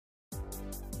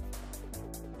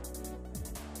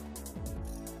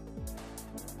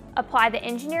Apply the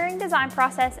engineering design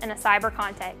process in a cyber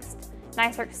context.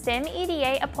 NYSERC STEM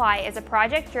EDA Apply is a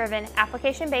project-driven,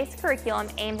 application-based curriculum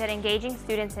aimed at engaging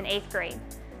students in 8th grade.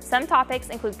 Some topics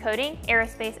include coding,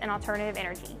 aerospace, and alternative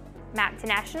energy. Mapped to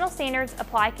national standards,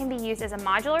 Apply can be used as a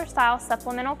modular-style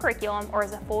supplemental curriculum or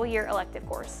as a full-year elective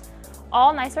course.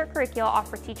 All NYSERC curricula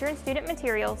offer teacher and student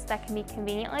materials that can be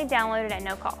conveniently downloaded at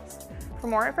no cost. For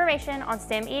more information on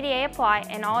STEM EDA Apply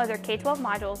and all other K-12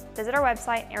 modules, visit our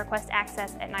website and request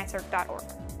access at nyserc.org.